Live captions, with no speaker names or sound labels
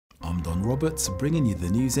I'm Don Roberts, bringing you the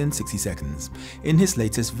news in 60 seconds. In his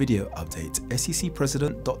latest video update, SEC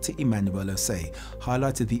President Dr. Emmanuel Osei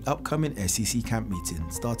highlighted the upcoming SEC camp meeting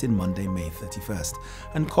starting Monday, May 31st,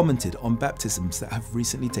 and commented on baptisms that have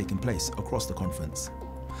recently taken place across the conference.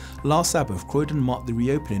 Last Sabbath, Croydon marked the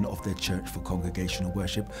reopening of their church for congregational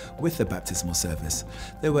worship with a baptismal service.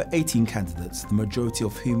 There were 18 candidates, the majority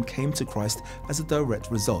of whom came to Christ as a direct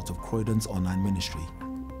result of Croydon's online ministry.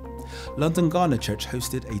 London Ghana Church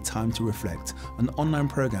hosted a Time to Reflect, an online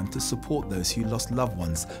programme to support those who lost loved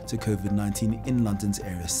ones to COVID-19 in London's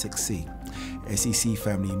Area 6C. SEC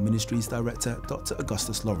Family Ministries Director Dr.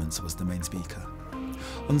 Augustus Lawrence was the main speaker.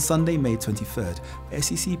 On Sunday, May 23rd,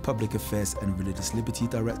 SEC Public Affairs and Religious Liberty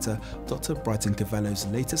Director Dr. Brighton Cavallo's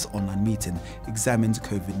latest online meeting examined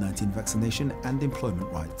COVID-19 vaccination and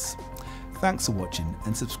employment rights. Thanks for watching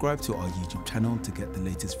and subscribe to our YouTube channel to get the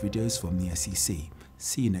latest videos from the SEC.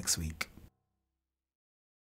 See you next week.